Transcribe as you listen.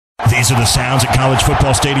These are the sounds at college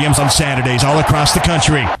football stadiums on Saturdays all across the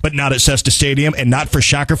country, but not at Cesta Stadium and not for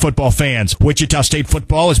Shocker football fans. Wichita State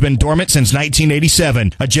football has been dormant since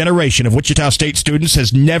 1987. A generation of Wichita State students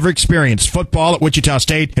has never experienced football at Wichita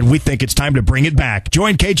State, and we think it's time to bring it back.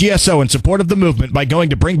 Join KGSO in support of the movement by going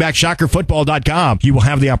to bringbackshockerfootball.com. You will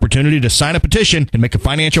have the opportunity to sign a petition and make a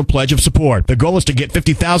financial pledge of support. The goal is to get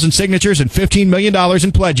 50,000 signatures and $15 million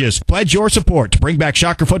in pledges. Pledge your support to bring back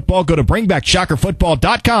Shocker football. Go to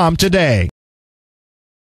bringbackshockerfootball.com today.